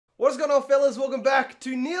What's going on, fellas? Welcome back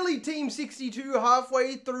to nearly Team 62,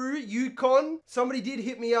 halfway through UConn. Somebody did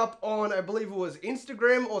hit me up on, I believe it was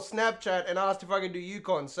Instagram or Snapchat, and asked if I could do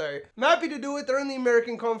UConn. So I'm happy to do it. They're in the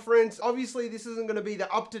American Conference. Obviously, this isn't going to be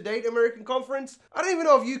the up-to-date American Conference. I don't even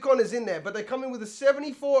know if UConn is in there, but they come in with a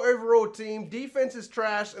 74 overall team. Defense is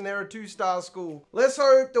trash, and they're a 2-star school. Let's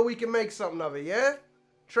hope that we can make something of it, yeah?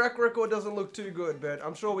 Track record doesn't look too good, but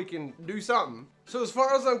I'm sure we can do something. So as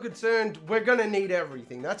far as I'm concerned, we're gonna need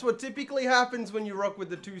everything. That's what typically happens when you rock with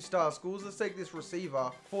the 2-star schools. Let's take this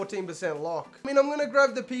receiver, 14% lock. I mean, I'm gonna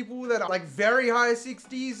grab the people that are like very high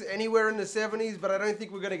 60s, anywhere in the 70s, but I don't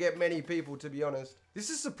think we're gonna get many people, to be honest. This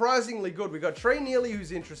is surprisingly good. We got Trey Neely,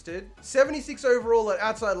 who's interested, 76 overall at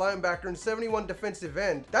outside linebacker and 71 defensive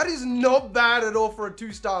end. That is not bad at all for a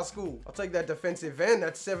 2-star school. I'll take that defensive end.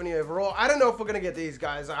 That's 70 overall. I don't know if we're gonna get these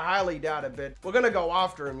guys. I highly doubt it, but we're gonna go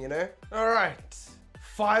after him, you know? All right.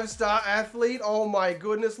 5-star athlete. Oh my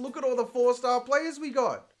goodness. Look at all the 4-star players we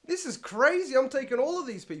got. This is crazy. I'm taking all of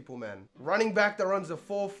these people, man. Running back that runs a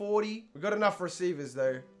 440. We got enough receivers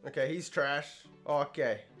though. Okay, he's trash.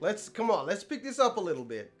 Okay, come on, let's pick this up a little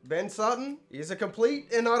bit. Ben Sutton is a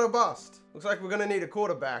complete and utter bust. Looks like we're gonna need a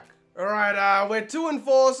quarterback. All right, we're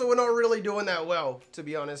 2-4, so we're not really doing that well, to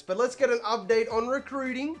be honest. But let's get an update on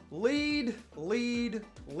recruiting. Lead.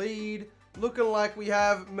 Looking like we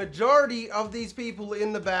have majority of these people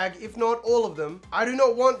in the bag, if not all of them. I do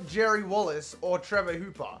not want Jerry Wallace or Trevor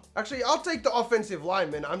Hooper. Actually, I'll take the offensive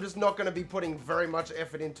lineman. I'm just not going to be putting very much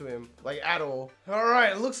effort into him, like at all. All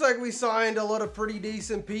right, looks like we signed a lot of pretty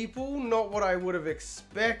decent people. Not what I would have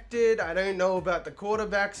expected. I don't know about the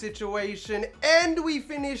quarterback situation. And we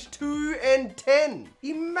finished 2-10.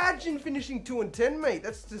 Imagine finishing 2-10, mate.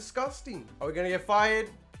 That's disgusting. Are we going to get fired?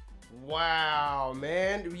 Wow,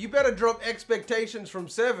 man. You better drop expectations from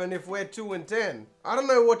 7 if we're 2-10. I don't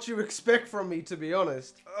know what you expect from me, to be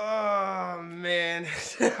honest. Oh, man.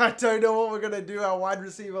 I don't know what we're going to do. Our wide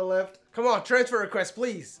receiver left. Come on, transfer request,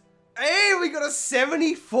 please. Hey, we got a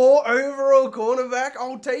 74 overall cornerback.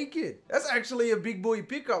 I'll take it. That's actually a big boy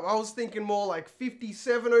pickup. I was thinking more like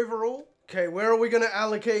 57 overall. Okay, where are we going to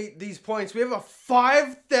allocate these points? We have a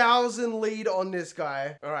 5,000 lead on this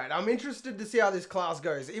guy. All right, I'm interested to see how this class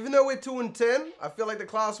goes. Even though we're 2-10, I feel like the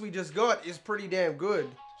class we just got is pretty damn good.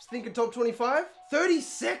 Just thinking top 25?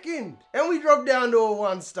 32nd! And we dropped down to a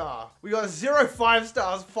 1-star. We got 0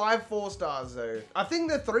 5-stars, 5 4-stars though. I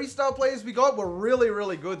think the 3-star players we got were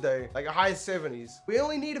really good though. Like a high 70s. We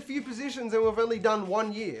only need a few positions and we've only done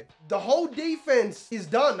 1 year. The whole defense is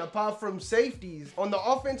done apart from safeties. On the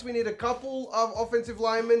offense, we need a couple of offensive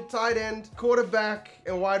linemen, tight end, quarterback,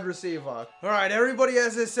 and wide receiver. All right, everybody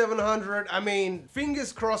has their 700. I mean,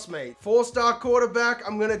 fingers crossed, mate. 4-star quarterback,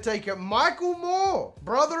 I'm gonna take it. Michael Moore,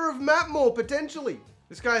 brother of Matt Moore, potentially.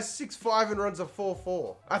 This guy's 6'5" and runs a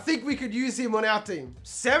 4.4. I think we could use him on our team.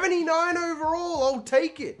 79 overall, I'll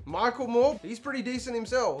take it. Michael Moore, he's pretty decent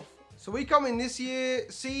himself. So we come in this year,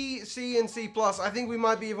 C, and C+. I think we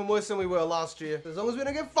might be even worse than we were last year. As long as we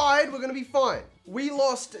don't get fired, we're going to be fine. We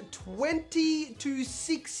lost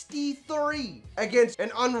 20-63 against an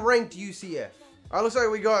unranked UCF. Looks like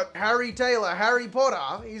we got Harry Taylor, Harry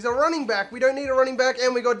Potter. He's a running back. We don't need a running back.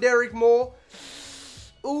 And we got Derek Moore.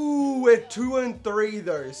 Ooh, we're 2-3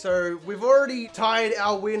 though. So we've already tied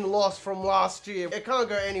our win-loss from last year. It can't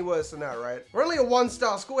go any worse than that, right? We're only a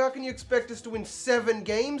 1-star school. How can you expect us to win 7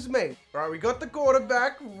 games, mate? All right, we got the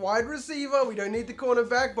quarterback, wide receiver. We don't need the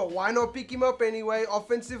cornerback, but why not pick him up anyway?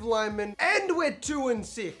 Offensive lineman. And we're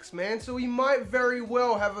 2-6, man. So we might very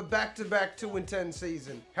well have a back-to-back 2-10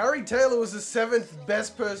 season. Harry Taylor was the 7th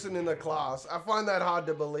best person in the class. I find that hard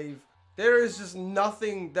to believe. There is just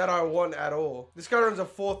nothing that I want at all. This guy runs a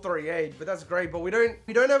 4.38, but that's great. But we don't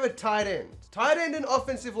have a tight end. Tight end and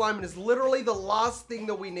offensive lineman is literally the last thing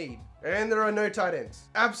that we need. And there are no tight ends.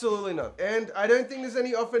 Absolutely none. And I don't think there's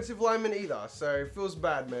any offensive linemen either. So it feels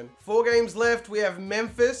bad, man. 4 games left. We have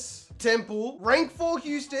Memphis, Temple, rank 4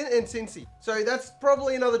 Houston, and Cincy. So that's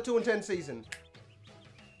probably another 2-10 season.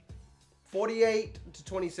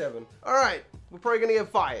 48-27. All right, we're probably gonna get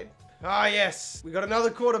fired. Ah, yes. We got another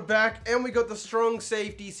quarterback, and we got the strong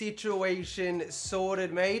safety situation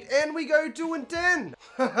sorted, mate. And we go 2-10.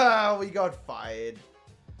 Haha, we got fired.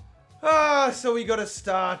 So we got to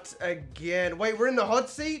start again. Wait, we're in the hot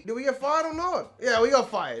seat? Did we get fired or not? Yeah, we got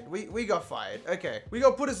fired. We got fired. Okay. We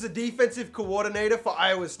got put as the defensive coordinator for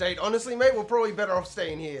Iowa State. Honestly, mate, we're probably better off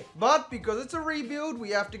staying here. But because it's a rebuild, we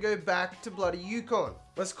have to go back to bloody UConn.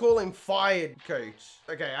 Let's call him fired, coach.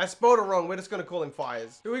 Okay, I spelled it wrong. We're just going to call him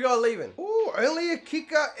fires. Who we got leaving? Ooh. Ooh, only a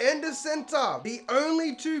kicker and a center. The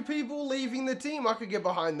only two people leaving the team. I could get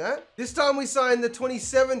behind that. This time we signed the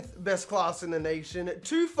 27th best class in the nation.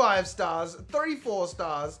 2 5 stars, 3 4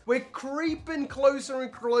 stars. We're creeping closer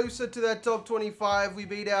and closer to that top 25. We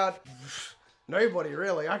beat out nobody,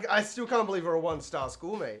 really. I still can't believe we're a 1-star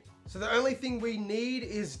school, mate. So the only thing we need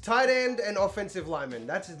is tight end and offensive lineman.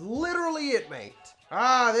 That's literally it, mate.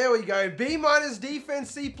 Ah, there we go. B-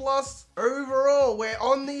 defense, C+. Overall, we're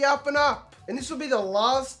on the up and up. And this will be the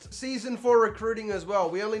last season for recruiting as well.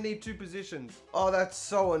 We only need 2 positions. Oh, that's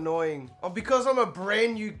so annoying. Oh, because I'm a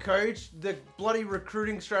brand new coach, the bloody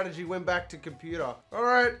recruiting strategy went back to computer. All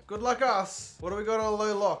right, good luck us. What do we got on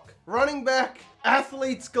low lock? Running back,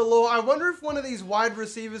 athletes galore. I wonder if one of these wide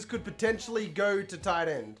receivers could potentially go to tight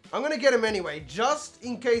end. I'm gonna get him anyway, just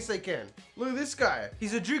in case they can. Look at this guy.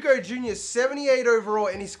 He's a JUCO junior, 78 overall,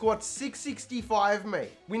 and he squats 665,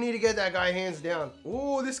 mate. We need to get that guy hands down.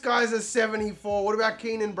 Oh, this guy's a 74. What about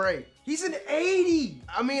Keenan Bray? He's an 80.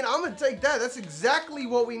 I mean, I'm gonna take that. That's exactly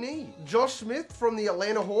what we need. Josh Smith from the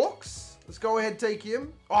Atlanta Hawks. Let's go ahead and take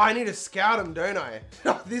him. Oh, I need to scout him, don't I?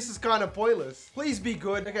 This is kind of pointless. Please be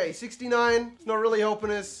good. Okay, 69. Not really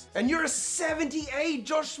helping us. And you're a 78.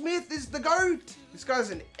 Josh Smith is the GOAT. This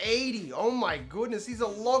guy's an 80. Oh my goodness, he's a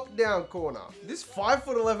lockdown corner. This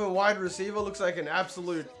 5'11" wide receiver looks like an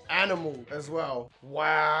absolute animal as well.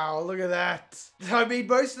 Wow, look at that. I mean,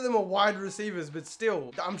 most of them are wide receivers, but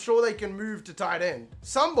still, I'm sure they can move to tight end.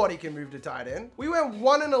 Somebody can move to tight end. We went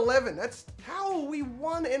 1 and 11. That's how are we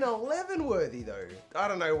 1 and 11 worthy though? I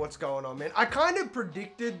don't know what's going on, man. I kind of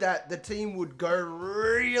predicted that the team would go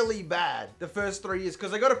really bad the first 3 years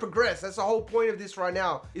because they got to progress. That's the whole point of this right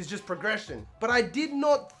now is just progression. But I did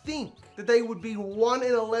not think that they would be 1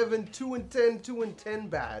 and 11, 2 and 10, 2 and 10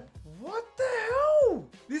 bad. What the hell?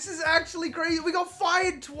 This is actually crazy. We got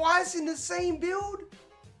fired twice in the same build.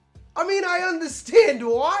 I mean, I understand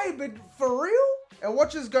why, but for real? And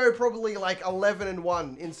watch us go probably like 11 and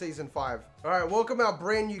 1 in season 5. All right, welcome our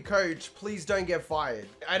brand new coach. Please don't get fired.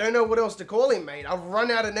 I don't know what else to call him, mate. I've run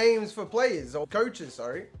out of names for players or coaches,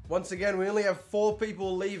 sorry. Once again, we only have 4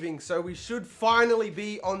 people leaving, so we should finally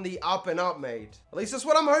be on the up and up, mate. At least that's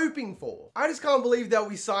what I'm hoping for. I just can't believe that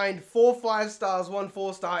we signed 4 5 stars, 1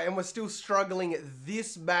 4 star, and we're still struggling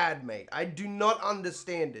this bad, mate. I do not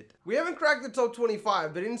understand it. We haven't cracked the top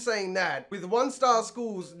 25, but in saying that, with 1-star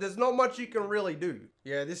schools, there's not much you can really do.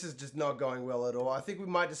 Yeah, this is just not going well at all. I think we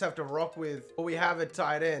might just have to rock with what we have at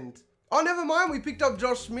tight end. Oh, never mind. We picked up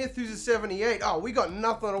Josh Smith, who's a 78. Oh, we got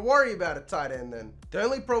nothing to worry about at tight end then. The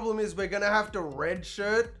only problem is we're going to have to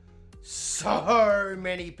redshirt so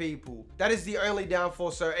many people. That is the only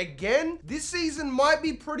downfall. So again, this season might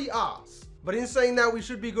be pretty arse. But in saying that, we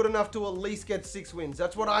should be good enough to at least get 6 wins.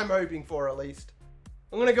 That's what I'm hoping for at least.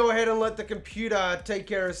 I'm gonna go ahead and let the computer take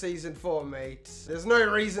care of season 4, mate. There's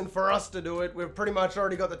no reason for us to do it. We've pretty much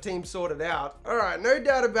already got the team sorted out. All right, no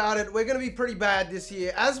doubt about it. We're gonna be pretty bad this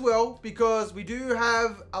year as well because we do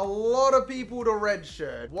have a lot of people to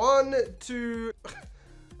redshirt. 1, 2...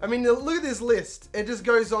 I mean, look at this list. It just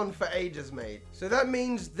goes on for ages, mate. So that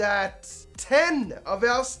means that 10 of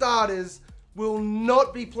our starters will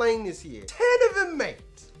not be playing this year. 10 of them, mate.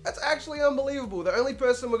 That's actually unbelievable. The only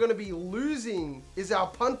person we're going to be losing is our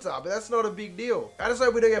punter, but that's not a big deal. I just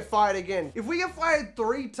hope we don't get fired again. If we get fired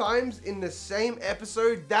 3 times in the same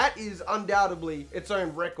episode, that is undoubtedly its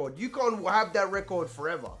own record. UConn will have that record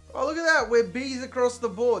forever. Oh, look at that. We're B's across the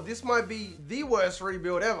board. This might be the worst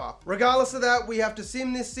rebuild ever. Regardless of that, we have to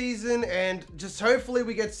sim this season and just hopefully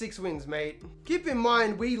we get 6 wins, mate. Keep in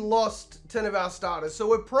mind, we lost 10 of our starters, so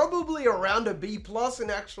we're probably around a B+ in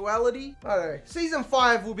actuality. I don't know. Season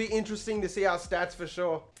 5 will be interesting to see our stats for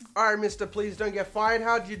sure. All right, mister, please don't get fired.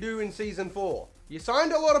 How'd you do in season 4? You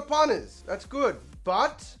signed a lot of punters. That's good.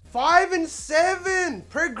 But 5 and 7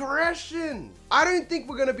 progression. I don't think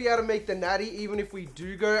we're going to be able to make the natty even if we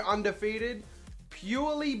do go undefeated,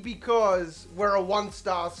 purely because we're a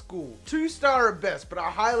 1-star school. 2-star at best, but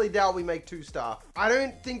I highly doubt we make 2-star. I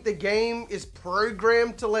don't think the game is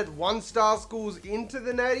programmed to let 1-star schools into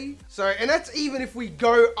the natty. So, and that's even if we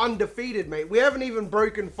go undefeated, mate. We haven't even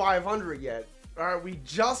broken 500 yet. All right, we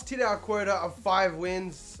just hit our quota of 5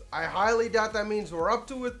 wins. I highly doubt that means we're up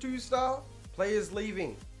to a 2-star. Players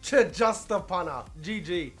leaving. Just a punter.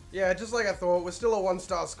 GG. Yeah, just like I thought, we're still a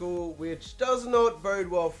one-star school, which does not bode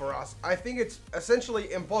well for us. I think it's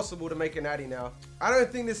essentially impossible to make a natty now. I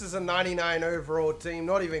don't think this is a 99 overall team,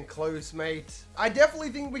 not even close, mate. I definitely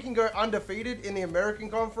think we can go undefeated in the American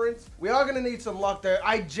Conference. We are going to need some luck, though.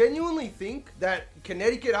 I genuinely think that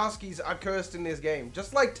Connecticut Huskies are cursed in this game,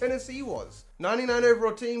 just like Tennessee was. 99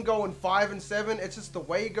 overall team going 5-7. It's just the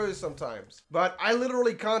way it goes sometimes. But I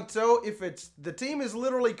literally can't tell if it's the team is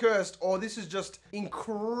literally cursed or this is just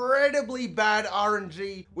incredibly bad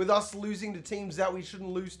RNG with us losing to teams that we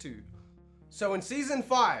shouldn't lose to. So in season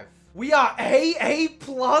 5, we are A+,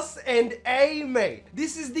 and A, mate.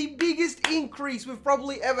 This is the biggest increase we've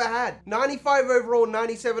probably ever had. 95 overall,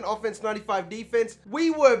 97 offense, 95 defense.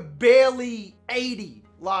 We were barely 80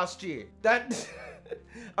 last year. That...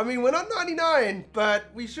 I mean, we're not 99, but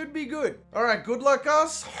we should be good. All right, good luck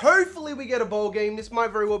us. Hopefully we get a bowl game. This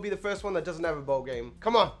might very well be the first one that doesn't have a bowl game.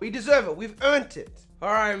 Come on, we deserve it. We've earned it. All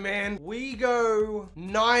right, man. We go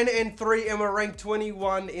 9-3 and we're ranked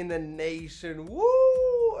 21 in the nation. Woo!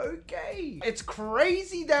 Okay. It's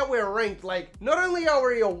crazy that we're ranked. Like, not only are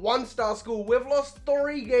we a one-star school, we've lost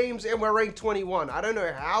 3 games and we're ranked 21. I don't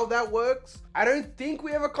know how that works. I don't think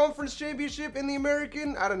we have a conference championship in the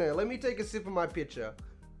American. I don't know. Let me take a sip of my pitcher.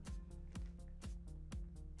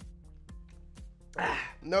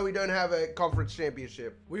 No, we don't have a conference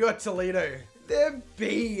championship. We got Toledo. They're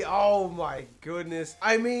B. Oh my goodness.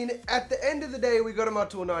 I mean, at the end of the day, we got them up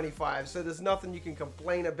to a 95, so there's nothing you can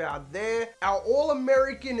complain about there. Our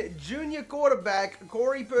All-American junior quarterback,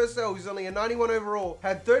 Corey Purcell, who's only a 91 overall,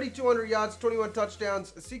 had 3,200 yards, 21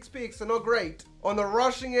 touchdowns, 6 picks, so not great. On the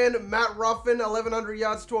rushing end, Matt Ruffin, 1,100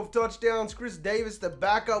 yards, 12 touchdowns. Chris Davis, the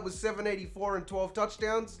backup, was 784 and 12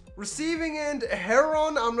 touchdowns. Receiving end,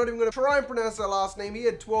 Heron, I'm not even going to try and pronounce that last name. He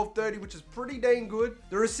had 1230, which is pretty dang good.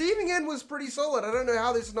 The receiving end was pretty solid. I don't know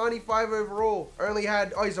how this 95 overall only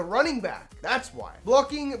had, oh, he's a running back. That's why.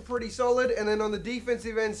 Blocking, pretty solid. And then on the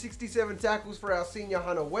defensive end, 67 tackles for our senior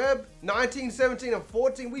Hunter Webb. 19, 17, and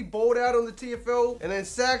 14, we balled out on the TFL. And then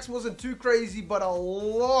sacks wasn't too crazy, but a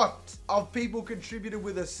lot of people contributed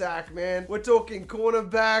with a sack, man. We're talking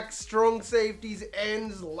cornerbacks, strong safeties,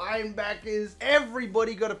 ends, linebackers.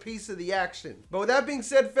 Everybody got a piece of the action. But with that being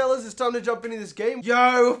said, fellas, it's time to jump into this game.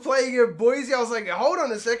 Yo, we're playing at Boise. I was like, hold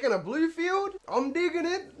on a second, a Bluefield? I'm digging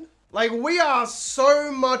it. Like, we are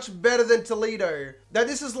so much better than Toledo that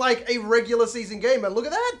this is like a regular season game. And look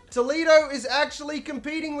at that. Toledo is actually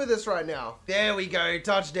competing with us right now. There we go.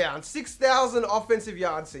 Touchdown. 6,000 offensive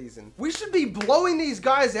yard season. We should be blowing these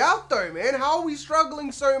guys out though, man. How are we struggling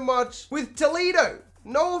so much with Toledo?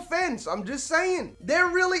 No offense. I'm just saying. They're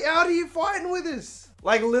really out here fighting with us.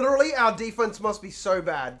 Like, literally, our defense must be so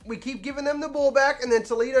bad. We keep giving them the ball back, and then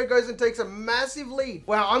Toledo goes and takes a massive lead.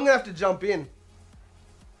 Wow, I'm going to have to jump in.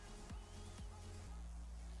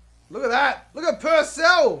 Look at that. Look at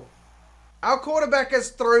Purcell. Our quarterback has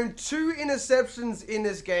thrown 2 interceptions in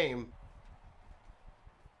this game.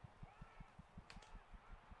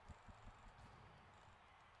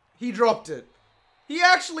 He dropped it. He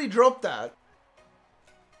actually dropped that.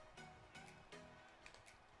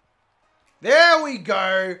 There we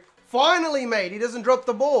go. Finally, mate. He doesn't drop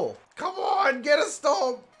the ball. Come on, get a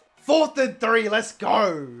stop. 4th and 3. Let's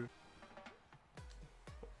go.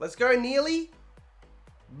 Let's go, Nearly.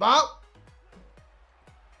 But.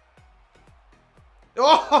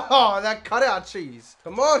 Oh, that cutout cheese.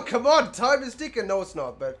 Come on, come on. Time is ticking. No, it's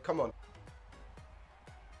not, but come on.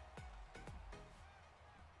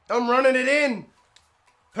 I'm running it in.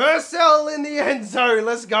 Purcell in the end zone.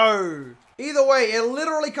 Let's go. Either way, it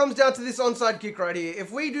literally comes down to this onside kick right here.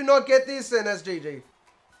 If we do not get this, then that's GG.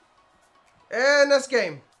 And that's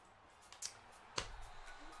game.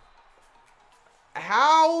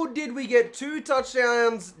 How did we get 2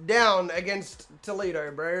 touchdowns down against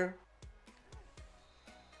Toledo, bro?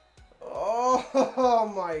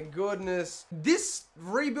 Oh my goodness. This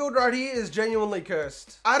rebuild right here is genuinely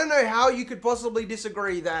cursed. I don't know how you could possibly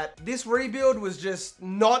disagree that this rebuild was just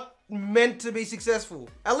not meant to be successful.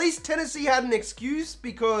 At least Tennessee had an excuse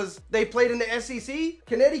because they played in the SEC.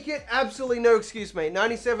 Connecticut, absolutely no excuse, mate.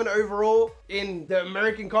 97 overall in the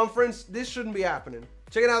American Conference. This shouldn't be happening.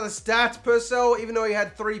 Checking out the stats, Purcell, even though he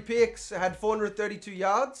had 3 picks, had 432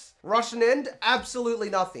 yards. Russian end, absolutely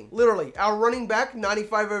nothing. Literally, our running back,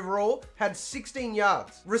 95 overall, had 16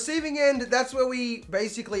 yards. Receiving end, that's where we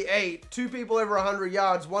basically ate. 2 people over 100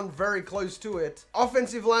 yards, 1 very close to it.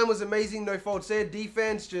 Offensive line was amazing, no faults there.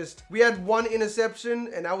 Defense, just, we had 1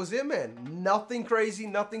 interception, and that was it, man. Nothing crazy,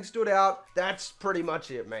 nothing stood out. That's pretty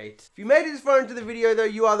much it, mate. If you made it this far into the video, though,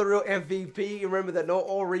 you are the real MVP. Remember that not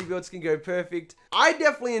all rebuilds can go perfect. I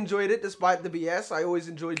definitely enjoyed it despite the BS. I always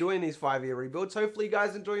enjoy doing these 5-year rebuilds. Hopefully you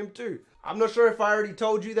guys enjoy them too. I'm not sure if I already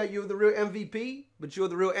told you that you're the real MVP, but you're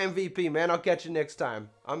the real MVP, man. I'll catch you next time.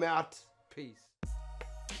 I'm out. Peace.